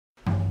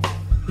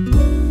Hello,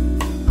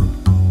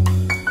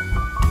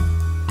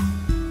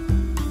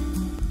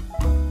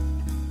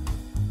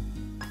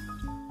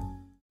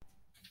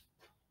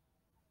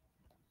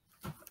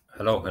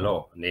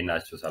 እንዴት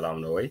ናችሁ? ሰላም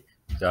ነው ወይ?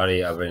 ዛሬ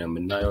አብረን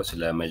የምናየው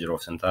ስለ measure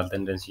of central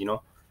tendency ነው።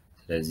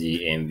 ስለዚህ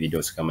ይሄን ቪዲዮ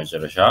እስከ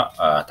መጨረሻ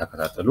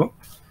ተከታተሉ።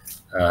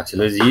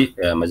 ስለዚህ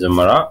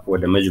መጀመሪያ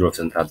ወደ measure of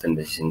central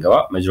tendency ስንገባ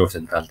measure of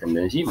central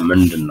tendency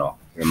ምንድነው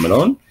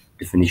የሚለውን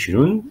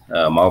ዲፊኒሽኑን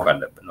ማወቅ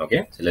አለብን። ኦኬ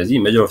ስለዚህ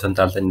measure of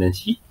central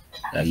tendency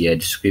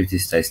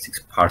የdescriptive statistics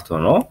ፓርት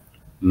ነው።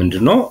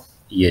 ምንድነው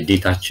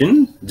የዴታችን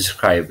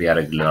describe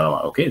ያደርግልናል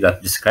ማለት ኦኬ that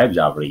describes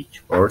average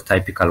or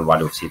typical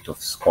value of set of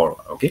score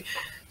ኦኬ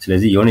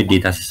ስለዚህ የሆነ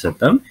ዴታ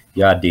ሲሰጠን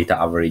ያ ዴታ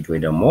አቨሬጅ ወይ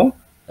ደግሞ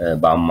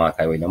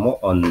በአማካይ ወይ ደግሞ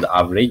on the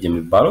average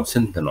የሚባለው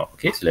ስንት ነው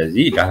ኦኬ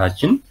ስለዚህ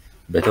ዳታችን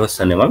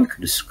በተወሰነ መልኩ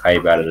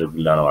ዲስክራይብ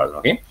ያደርግልናል ማለት ነው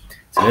ኦኬ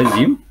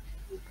ስለዚህ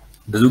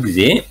ብዙ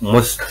ጊዜ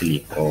mostly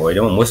ወይ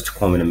ደግሞ most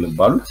common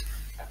የሚባሉት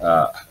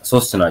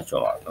ሶስት ናቸው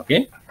ማለት ነው ኦኬ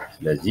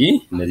ስለዚህ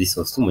እነዚህ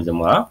ሶስቱ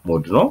መጀመሪያ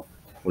ሞድ ነው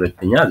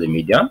ሁለተኛ the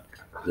median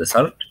the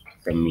third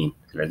the mean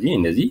ስለዚህ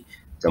እነዚህ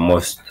the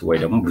most ወይ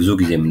ደግሞ ብዙ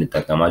ጊዜ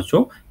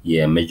የምንጠቀማቸው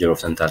የmeasure of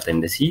central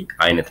tendency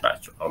አይነት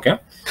ናቸው ኦኬ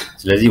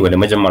ስለዚህ ወደ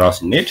መጀመሪያው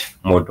ስንሄድ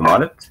ሞድ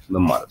ማለት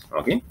ምን ማለት ነው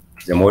ኦኬ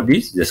the mode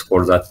is the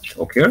score that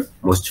occur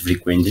most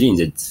frequently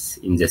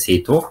in the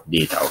set of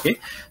data ኦኬ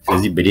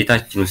ስለዚህ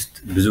በዴታችን ውስጥ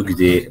ብዙ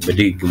ጊዜ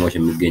በድግግሞሽ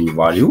የሚገኝ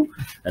ቫልዩ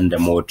እንደ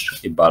ሞድ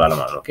ይባላል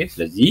ማለት ነው ኦኬ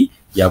ስለዚህ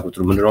ያ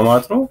ቁጥር ምንድነው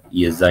ማለት ነው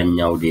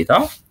የዛኛው ዴታ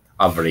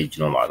አቨሬጅ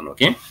ነው ማለት ነው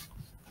ኦኬ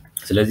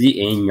ስለዚህ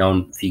ይሄኛውን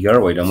ፊገር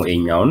ወይ ደግሞ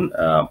ይሄኛውን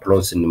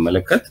ፕሎት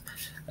ስንመለከት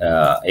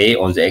A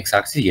on the x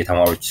axis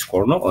የተማሪዎች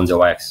ስኮር ነው on the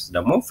y axis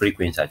ደግሞ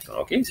ፍሪኩዌንሲያቸው ነው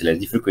ኦኬ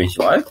ስለዚህ ፍሪኩዌንሲ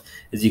ማለት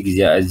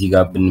እዚህ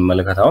ጋር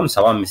ብንመለከታው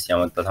 75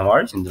 ያመጣ ተማሪ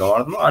ስንት ነው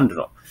ማለት ነው አንድ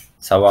ነው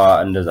 70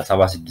 እንደዛ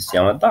 76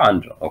 ያመጣ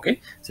አንድ ነው ኦኬ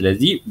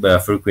ስለዚህ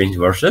በፍሪኩዌንሲ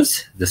versus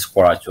the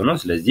ስኮራቸው ነው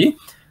ስለዚህ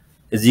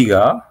እዚህ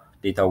ጋር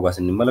ዴታው ጋር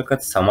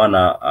ስንመለከት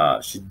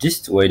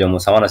 86 ወይ ደግሞ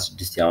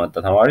 86 ያመጣ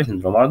ተማሪ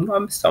ስንት ነው ማለት ነው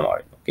 5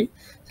 ተማሪ ነው ኦኬ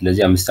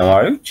ስለዚህ 5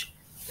 ተማሪዎች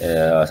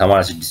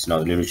 86 ነው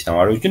ሌሎች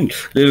ተማሪዎች ግን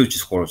ሌሎች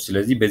ስኮሮች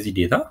ስለዚህ በዚህ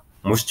ዴታ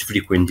most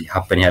frequently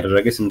happen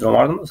ያደረገ ስንት ነው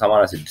ማለት ነው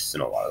 86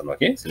 ነው ማለት ነው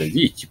ኦኬ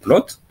ስለዚህ እቺ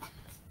ፕሎት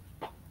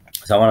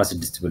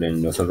 86 ብለን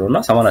እንወስደውና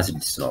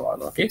 86 ነው ማለት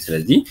ነው ኦኬ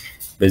ስለዚህ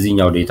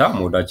በዚህኛው ዴታ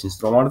ሞዳችን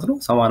ስንት ነው ማለት ነው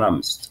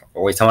 85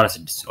 ወይ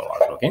 86 ነው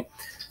ማለት ነው ኦኬ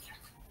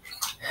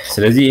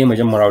ስለዚህ ይሄ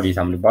መጀመሪያው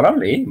ዴታ ምን ይባላል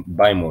ይሄ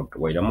ባይ ሞድ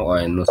ወይ ደግሞ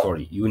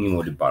ዩኒ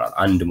ሞድ ይባላል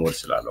አንድ ሞድ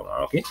ስላለው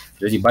ማለት ኦኬ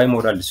ስለዚህ ባይ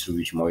ሞዳል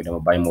ዲስትሪቢዩሽን ወይ ደግሞ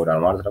ባይ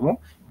ሞዳል ማለት ደግሞ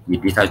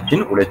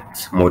የዴታችን ሁለት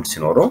ሞድ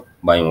ሲኖረው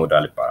ባይ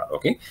ሞዳል ይባላል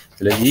ኦኬ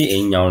ስለዚህ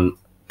ይሄኛውን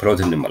ፕሎት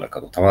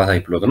እንመለከቱ ተመሳሳይ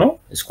ፕሎት ነው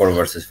ስኮር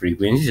versus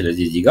frequency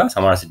ስለዚህ እዚህ ጋር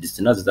 86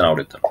 እና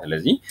 92 ነው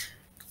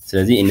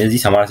ስለዚህ እነዚህ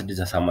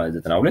 86 እና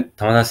 92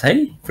 ተመሳሳይ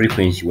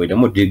ፍሪኩዌንሲ ወይ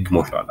ደግሞ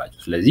ድግግሞሽ አላቸው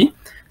ስለዚህ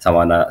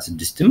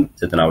 86ም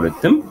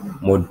 92ም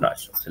ሞድ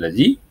ናቸው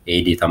ስለዚህ ይሄ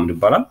ዴታ ምን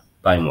ይባላል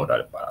ባይ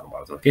ሞዳል ይባላል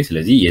ማለት ነው ኦኬ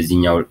ስለዚህ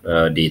የዚህኛው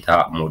ዴታ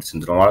ሞድ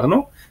ስንት ነው ማለት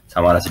ነው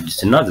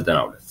 86 እና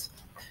 92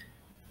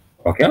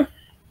 ኦኬ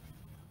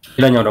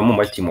ሌላኛው ደግሞ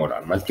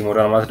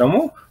multimodal ማለት ደግሞ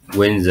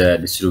when the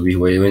distribution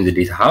when the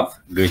data have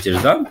greater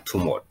than two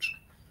mode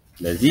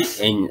ስለዚህ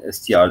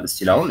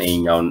still አሁን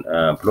ይሄኛውን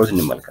ፕሎት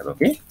እንመልከት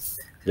ኦኬ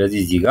ስለዚህ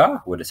እዚህ ጋር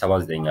ወደ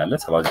 79 አለ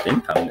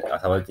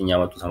 79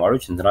 ያመጡ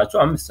ተማሪዎች እንት ናቸው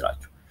 5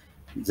 ናቸው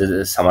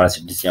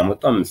 86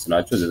 ያመጡ 5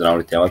 ናቸው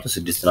 92 ያመጡ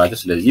 6 ናቸው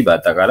ስለዚህ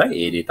በአጠቃላይ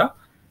ይሄ ዴታ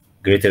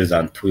greater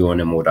than 2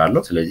 የሆነ ሞድ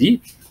አለው ስለዚህ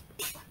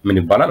ምን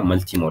ይባላል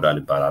multimodal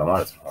ይባላል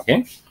ማለት ነው ኦኬ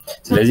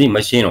ስለዚህ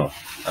መቼ ነው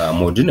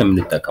ሞድን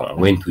የምንጠቀመው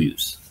when to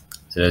use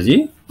ስለዚህ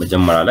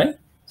መጀመሪያ ላይ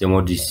the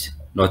mode is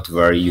not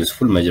very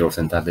useful measure of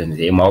central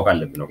tendency ማወቅ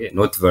አለብን ኦኬ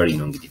not very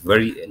ነው እንግዲህ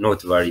not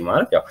very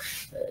ማለት ያው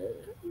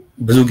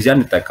ብዙ ጊዜ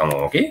አንጠቀመው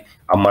ኦኬ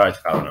አማራጭ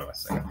ካልሆነ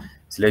መሰለኝ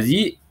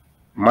ስለዚህ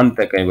ማን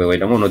ተጠቀመ ወይ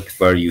ደግሞ not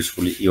very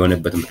useful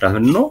የሆነበት ምክንያት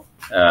ምንድነው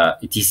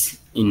it is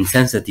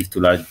insensitive to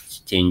large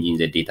change in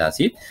the data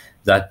set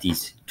that is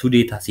two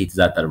data sets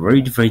that are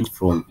very different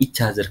from each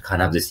other can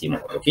have the same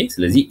mode okay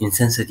ስለዚህ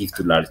insensitive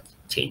to large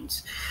change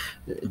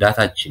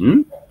ዳታችን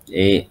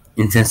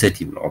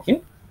insensitive ነው ኦኬ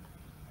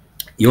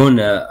የሆነ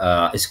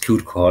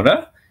skewed ከሆነ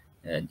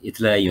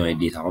የተለያየ የሆነ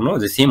ዴታ ሆኖ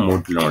the same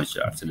mode ሊኖር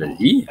ይችላል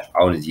ስለዚህ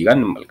አሁን እዚህ ጋር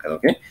እንመልከት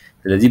ኦኬ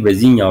ስለዚህ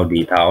በዚህኛው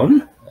ዴታውን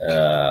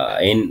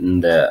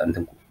እንደ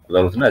እንትን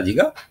ቁጥሩና እዚህ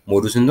ጋር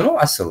ሞዱ ስንት ነው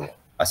 10 ነው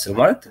 10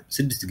 ማለት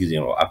 6 ጊዜ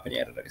ነው አፕን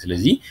ያደረገ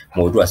ስለዚህ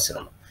ሞዱ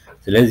 10 ነው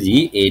ስለዚህ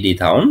ኤ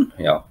ዴታውን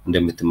ያው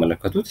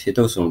እንደምትመለከቱት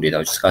የተወሰኑ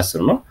ዴታዎች እስከ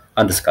 10 ነው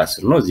 1 እስከ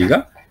 10 ነው እዚህ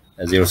ጋር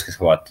 0 እስከ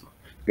 7 ነው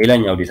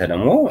ሌላኛው ዴታ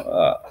ደግሞ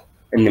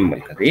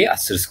እንመልከት ይሄ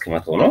 10 እስከ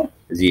 100 ነው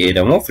እዚህ ኤ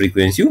ደግሞ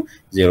ፍሪኩዌንሲው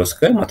 0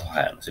 እስከ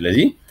 120 ነው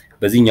ስለዚህ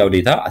በዚህኛው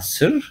ዴታ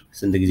 10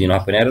 ስንት ጊዜ ነው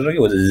አፕን ያደረገ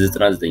ወደ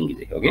 99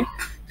 ጊዜ ኦኬ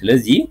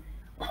ስለዚህ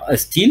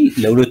ስቲል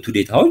ለሁለቱ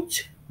ዴታዎች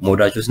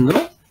ሞዳቸው ስንት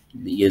ነው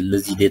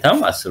ለዚህ ዴታም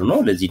 10 ነው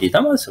ለዚህ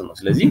ዴታም 10 ነው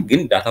ስለዚህ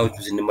ግን ዳታዎቹ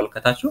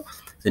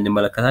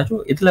ስንመለከታቸው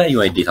የተለያዩ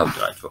አይነት ዴታዎች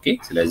ናቸው ኦኬ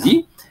ስለዚህ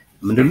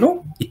ምንድነው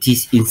it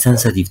is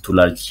insensitive to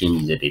large change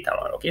in the data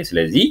ማለት ኦኬ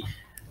ስለዚህ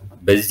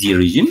በዚህ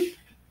ሪጅን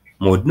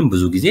ሞድን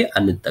ብዙ ጊዜ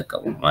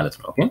አንጠቀሙ ማለት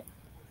ነው ኦኬ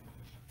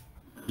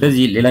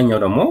ስለዚህ ሌላኛው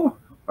ደግሞ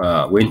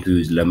when to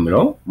use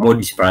ለምለው mod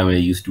is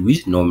primarily used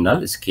with nominal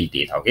scale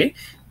data ኦኬ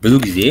ብዙ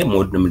ጊዜ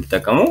mod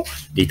የምንጠቀመው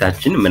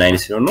ዴታችን ምን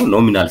አይነት ሲሆን ነው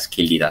nominal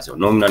scale data ሲሆን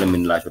nominal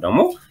የምንላቸው ደግሞ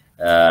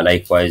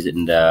likewise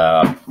in the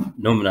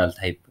nominal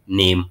type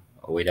name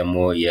ወይ ደግሞ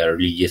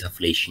የሪሊጂየስ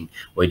affiliation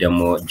ወይ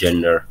ደግሞ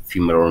gender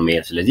female or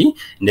male ስለዚህ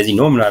እንደዚህ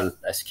nominal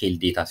scale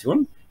data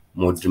ሲሆን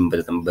modን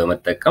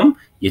በመጠቀም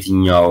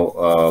የትኛው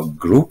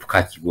group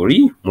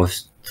category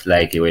most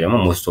likely ወይ ደግሞ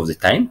most of the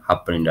time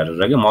happen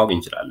እንዳደረገ ማወቅ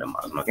እንችላለን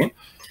ማለት ነው ኦኬ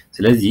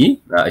ስለዚህ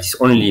it is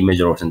only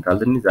measure of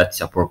centralness that is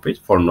appropriate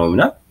for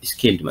nominal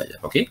scaled measure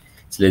ኦኬ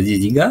ስለዚህ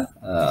እዚህ ጋር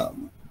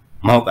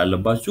ማወቅ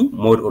አለባችሁ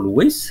mod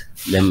always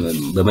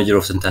በmeasure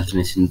of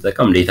centralness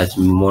እንጠቀም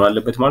ዴታችን መሆን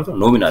አለበት ማለት ነው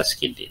nominal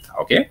scale data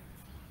ኦኬ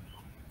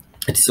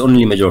it is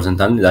only measure of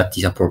centralness that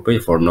is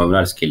appropriate for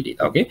nominal scale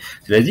data ኦኬ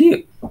ስለዚህ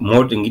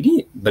mod እንግዲህ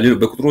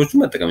በቁጥሮቹ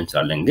መጠቀም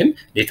እንችላለን ግን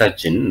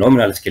ዴታችን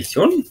nominal scale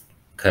ሲሆን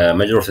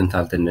ከmeasure of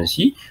central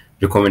tendency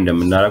recommend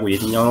የምናደርገው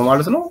የትኛው ነው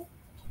ማለት ነው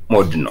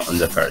mod ነው on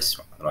the first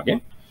okay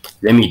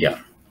the median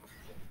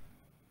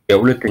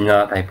የሁለተኛ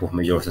type of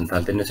measure of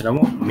central tendency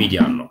ደግሞ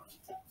median ነው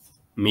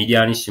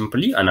median is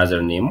simply another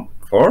name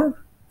for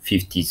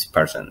 50th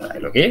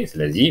percentile okay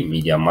ስለዚህ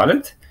median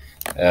ማለት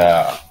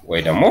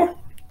ወይ ደግሞ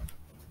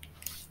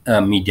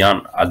median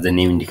as the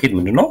name indicate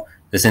ምንድነው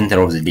the center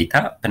of the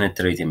data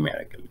penetrate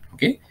የሚያደርግልን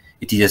okay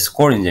it is a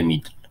score in the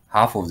middle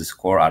half of the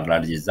score are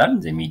larger than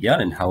the median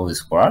and half of the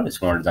score are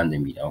smaller than the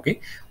median okay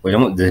ወይ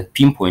ደግሞ the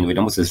pinpoint ወይ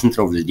ደግሞ the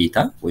center of the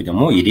data ወይ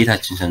ደግሞ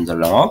የዴታችን center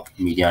ለማወቅ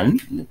median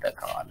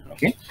እንጠቀማለን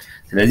okay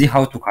ስለዚህ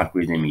how to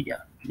calculate the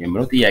median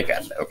የሚለው ጥያቄ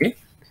አለ okay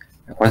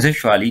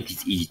conceptually it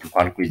is easy to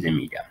calculate the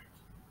median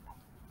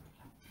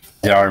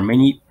there are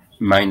many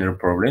minor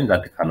problems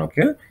that can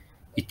occur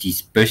it is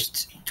best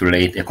to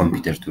let a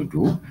computer to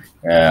do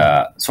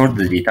sort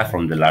the data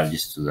from the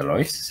largest to the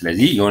lowest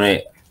ስለዚህ የሆነ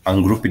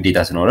ungroup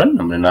data ስኖረን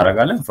ምን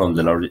እናደርጋለን from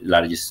the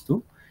largest to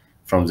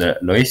from the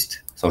lowest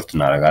sort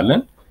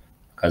እናደርጋለን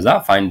ከዛ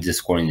find the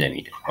score in the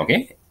middle okay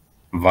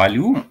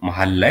value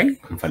መሃል ላይ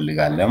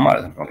እንፈልጋለን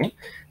ማለት ነው okay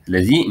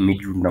ስለዚህ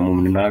middle ደግሞ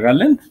ምን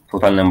እናደርጋለን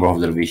total number of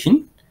observation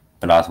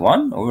plus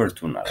 1 over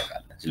 2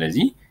 እናደርጋለን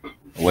ስለዚህ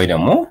ወይ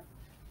ደግሞ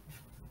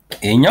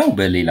ይሄኛው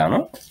በሌላ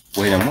ነው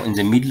ወይ ደግሞ in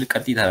the middle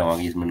ቀጥታ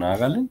ለማግኘት ምን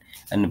እናደርጋለን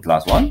n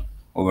plus 1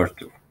 over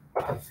 2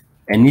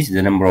 n is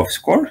the number of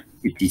score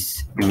it is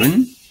even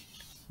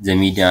the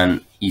median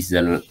is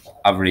the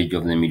average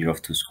of the middle of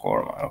two score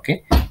okay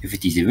if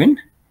it is even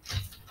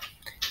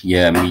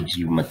yeah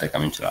middle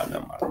መጠቀም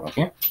እንችላለን ማለት ነው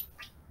okay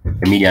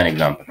the median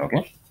example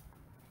okay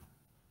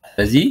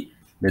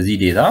ስለዚህ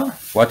data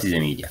what is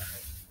the median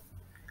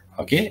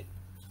okay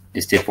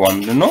step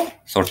 1 ነው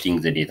sorting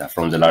the data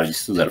from the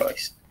largest to the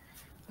lowest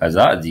ከዛ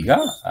እዚህ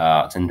ጋር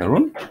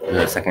ሴንተሩን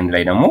second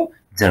ላይ ደግሞ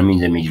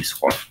determine the middle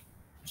score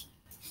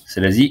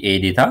ስለዚህ a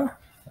data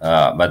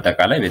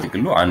በአጠቃላይ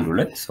በጥቅሉ 1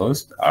 2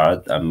 3 4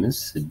 5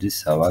 6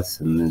 7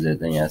 8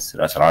 9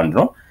 10 11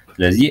 ነው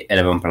ስለዚህ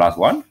 11 plus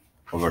 1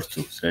 over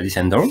 2 ስለዚህ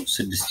ሴንተሩ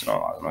 6 ነው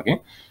ማለት ነው ኦኬ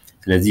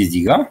ስለዚህ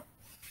እዚህ ጋር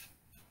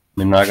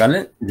ምን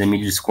እናደርጋለን the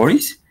middle score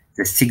is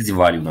the sixth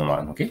value ነው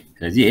ማለት ነው ኦኬ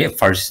ስለዚህ ይሄ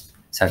first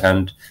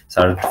second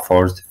third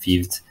fourth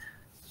fifth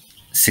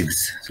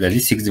sixth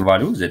ስለዚህ sixth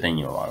value 9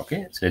 ነው ማለት ኦኬ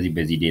ስለዚህ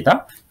በዚህ ዴታ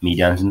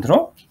ሚዲያን ስንት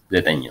ነው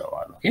 9 ነው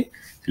ማለት ኦኬ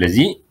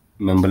ስለዚህ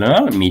ምን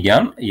ብለናል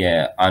ሚዲያን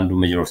የአንዱ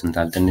measure of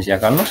central tendency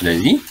አካል ነው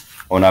ስለዚህ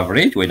on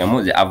average ወይ ደግሞ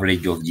the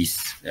average of this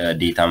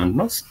data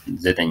ምንድነው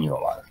 9 ነው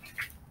ማለት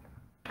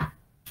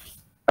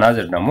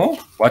another ደግሞ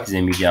what is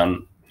the median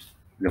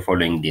the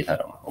following data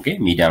ደግሞ ኦኬ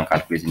ሚዲያን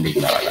ካልኩሌት እንዴት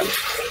እናደርጋለን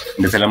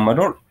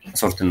እንደተለመደው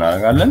ሶርት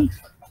እናደርጋለን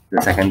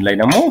the second ላይ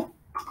ደግሞ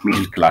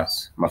middle class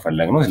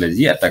መፈለግ ነው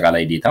ስለዚህ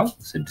አጠቃላይ ዴታው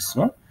 6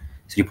 ነው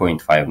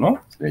 3.5 ነው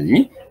ስለዚህ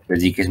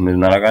በዚህ ኬስ ምን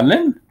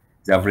እናደርጋለን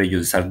the average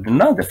of the third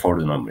እና the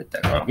fourth ነው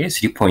የምንጠቀመው okay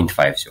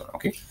 3.5 ሲሆን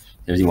okay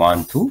ስለዚህ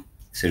 1 2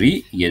 3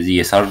 የዚህ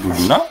የሰርዱ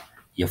እና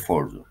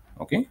የፎርዙ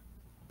okay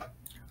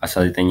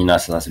 19 እና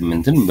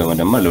 18ን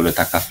በመደመር ለሁለት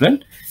አካፍለን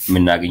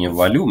የምናገኘው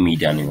ቫልዩ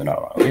ሚዲያን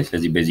ይሆናል okay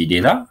ስለዚህ በዚህ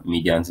ዴታ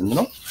ሚዲያን ስንት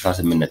ነው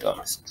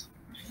 18.5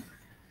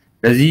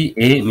 ስለዚህ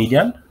ይሄ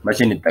ሚዲያን መቼ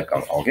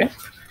እንጠቀመው okay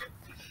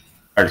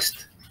first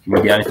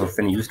median is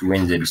often used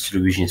when the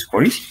distribution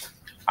score is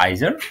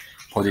either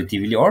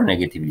positively or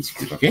negatively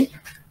skewed okay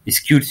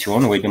skewed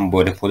ሲሆን ወይ ደግሞ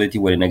ወደ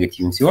ፖዚቲቭ ወደ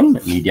ኔጌቲቭ ሲሆን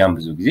ሚዲያን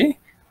ብዙ ጊዜ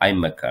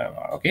አይመከርም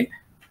okay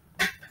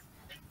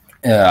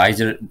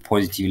either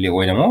positively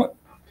ወይ ደግሞ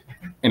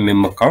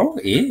የሚመከረው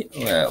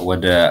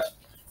ወደ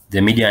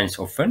the median is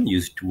often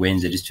used when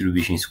the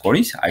distribution score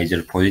is either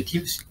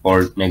positive or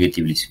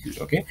negatively skewed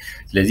okay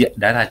ስለዚህ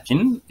ዳታችን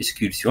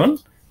skewed ሲሆን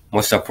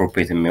most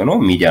appropriate የሚሆነው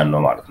ሚዲያን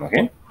ነው ማለት ነው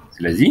okay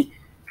ስለዚህ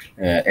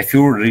if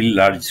you really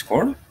large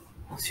score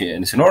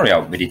ሲኖር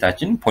ያው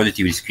በዴታችን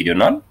positively skewed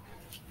ይሆናል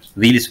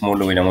really small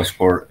ወይ ደግሞ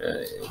score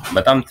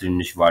በጣም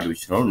ትንሽ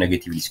ቫልዩዎች ነው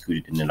negatively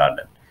skewed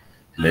እንላለን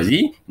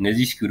ስለዚህ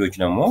እነዚህ ስኪውዶች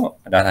ደግሞ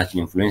ዳታችን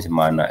ኢንፍሉዌንስ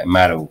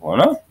የማያደርጉ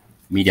ከሆነ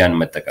ሚዲያን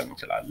መጠቀም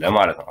እንችላለን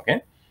ማለት ነው ኦኬ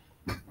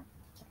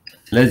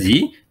ስለዚህ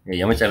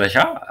የመጨረሻ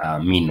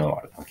ሚን ነው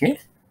ማለት ኦኬ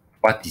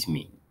what is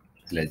mean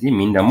ስለዚህ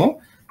ሚን ደግሞ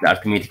the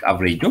arithmetic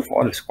average of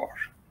all score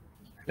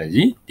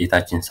ስለዚህ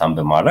ዴታችን ሳም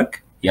በማድረግ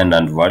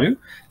ያንዳንዱ ቫልዩ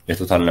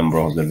ለቶታል ነምበር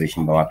ኦፍ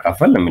ኦብዘርቬሽን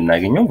በማካፈል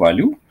የምናገኘው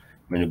ቫልዩ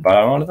ምን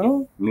ይባላል ማለት ነው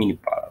ሚን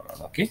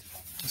ይባላል ኦኬ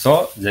so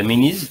the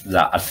mean is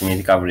the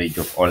arithmetic average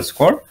of all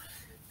score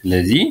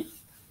ስለዚህ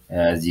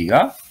እዚህ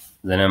ጋር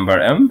the number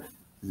m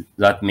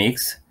that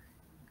makes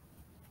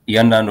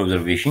ያንዳንዱ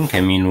ኦብዘርቬሽን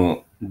ከሚኑ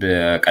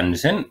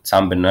ቀንሰን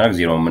ሳም ብናደርግ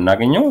 0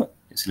 የምናገኘው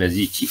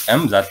ስለዚህ እቺ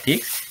m that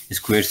takes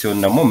square ሲሆን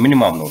ደግሞ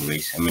ሚኒመም ነው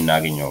ኦልዌይስ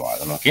የምናገኘው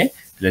ማለት ነው ኦኬ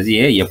ስለዚህ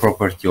ይሄ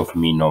የፕሮፐርቲ ኦፍ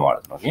ሚን ነው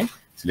ማለት ነው ኦኬ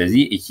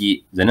ስለዚህ እቺ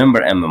the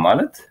number m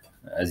ማለት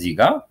እዚህ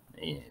ጋር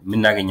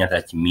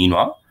የምናገኛታችን ሚኗ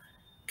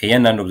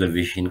ከያንዳንዱ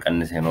ኦብዘርቬሽን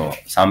ቀንሰን ነው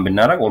ሳም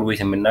ብናደርግ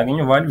ኦልዌይስ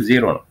የምናገኘው ቫልዩ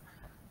 0 ነው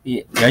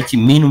ያቺ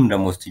ሚኑም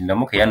ደግሞ ስቲል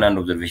ደግሞ ከያንዳንዱ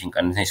ኦብዘርቬሽን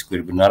ቀንሰን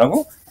ስኩዌር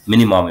ብናደርገው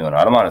ሚኒመም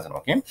ይሆናል ማለት ነው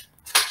ኦኬ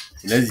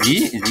ስለዚህ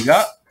እዚህ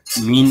ጋር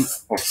mean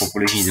of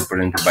population is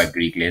represented by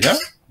Greek letter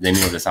the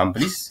mean of the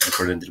sample is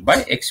represented by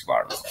x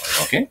bar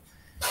okay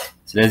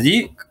ስለዚህ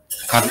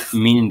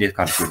mean እንዴት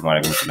ካልኩሌት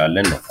ማድረግ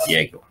እንችላለን ነው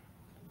ጥያቄው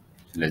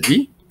ስለዚህ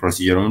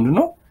ፕሮሲጀሩ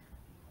ምንድነው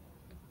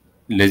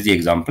ለዚህ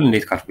ኤግዛምፕል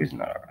እንዴት ካልኩሌት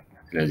እናደርጋለን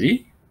ስለዚህ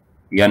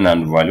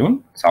ያንዳንዱ ቫልዩን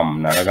ሳም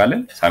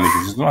እናደርጋለን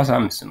ሳሜሽኑ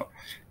 15 ነው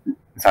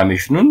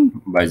ሳሜሽኑን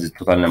by the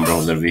total number of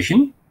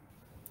observation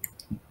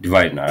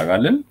divide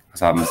እናደርጋለን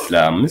 15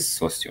 ለ5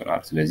 3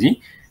 ይሆናል ስለዚህ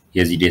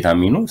የዚህ ዴታ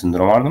ሚኑ ስንት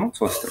ነው ማለት ነው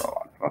 3 ነው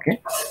ማለት ኦኬ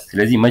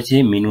ስለዚህ መቼ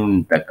ሚኑን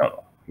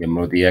እንጠቀመው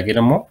የሚለው ጥያቄ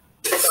ደግሞ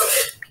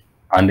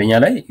አንደኛ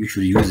ላይ you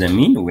should use the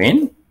mean when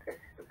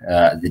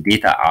the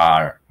data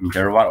are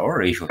interval or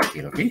ratio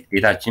scale okay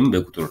ዴታችን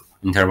በቁጥር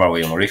interval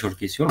ወይ ratio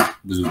scale ሲሆን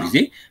ብዙ ጊዜ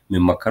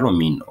የሚመከረው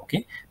mean ነው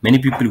okay many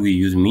people will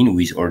use mean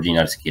with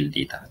ordinal scale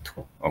data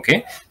too okay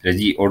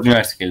ስለዚህ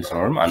ordinal scale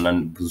ሲሆን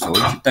አንዳንድ ብዙ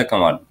ሰዎች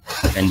ይጠቀማሉ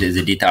and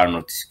the data are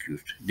not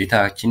skewed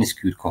ዴታችን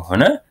skewed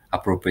ከሆነ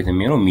appropriate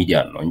የሚሆነው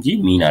median ነው እንጂ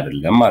mean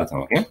አይደለም ማለት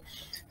ነው okay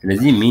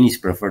ስለዚህ mean is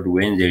preferred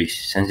when there is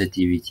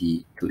sensitivity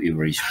to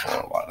every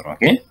score ማለት ነው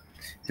okay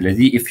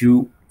ስለዚህ if you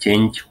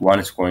change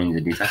one score in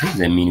the data set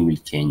the mean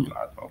will change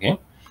ማለት ነው okay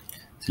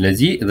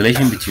ስለዚህ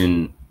relation between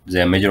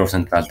the measure of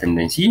central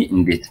tendency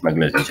እንዴት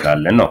መግለጽ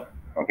እንችላለን ነው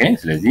okay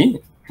ስለዚህ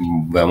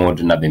በሞድ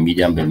እና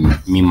በሚዲያን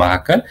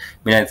በሚማከል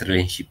ምን አይነት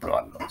ሪሌሽንሺፕ ነው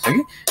አለው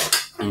ስለዚህ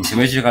in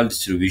symmetrical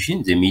distribution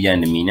the median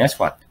and the mean is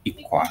what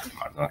equal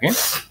ማለት ነው okay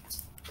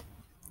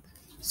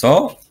so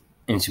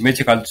in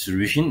symmetrical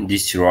distribution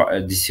this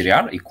three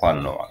are equal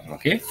ነው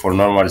okay for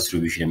normal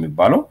distribution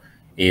የሚባለው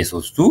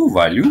a3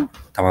 value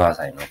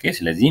ተመሳሳይ ነው okay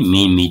ስለዚህ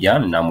mean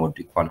median እና mode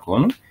equal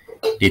ከሆኑ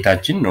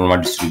ዴታችን normal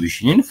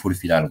distributionን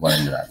fulfill አድርጓል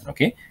እንላለን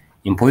okay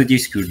in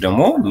positive skewed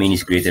ደግሞ mean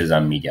is greater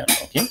than median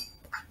okay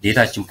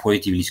ዴታችን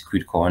positively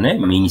skewed ከሆነ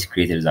mean is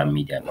greater than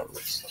median ነው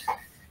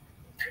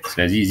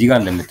ስለዚህ እዚህ ጋር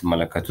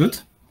እንደምትመለከቱት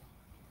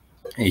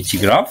እቺ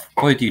ግራፍ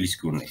positively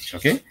skewed ነች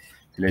okay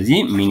ስለዚህ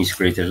mean is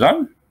greater than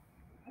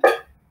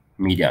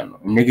median ነው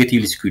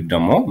negatively skewed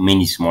ደግሞ mean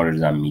is smaller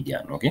than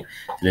median okay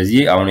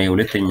ስለዚህ አሁን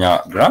የሁለተኛ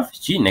ግራፍ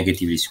እቺ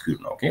negatively skewed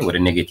ነው okay ወደ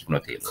ኔጌቲቭ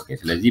ነው ተይሎ okay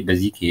ስለዚህ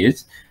በዚህ ኬዝ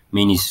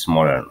mean is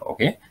smaller ነው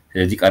okay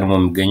ስለዚህ ቀድሞ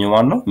የሚገኘው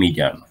ማን ነው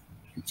median ነው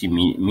እቺ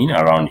mean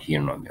around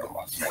here ነው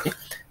የሚሆነው okay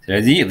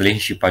ስለዚህ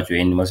ሪሌሽንሺፓቸው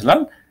ይሄን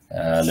ይመስላል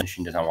ለሽ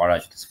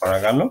እንደተማራችሁ ተስፋ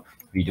አደርጋለሁ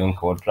ቪዲዮን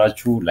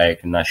ከወደዳችሁ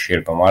ላይክ እና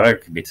ሼር በማድረግ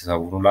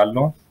ቤተሰቡን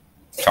ላለው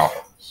ቻው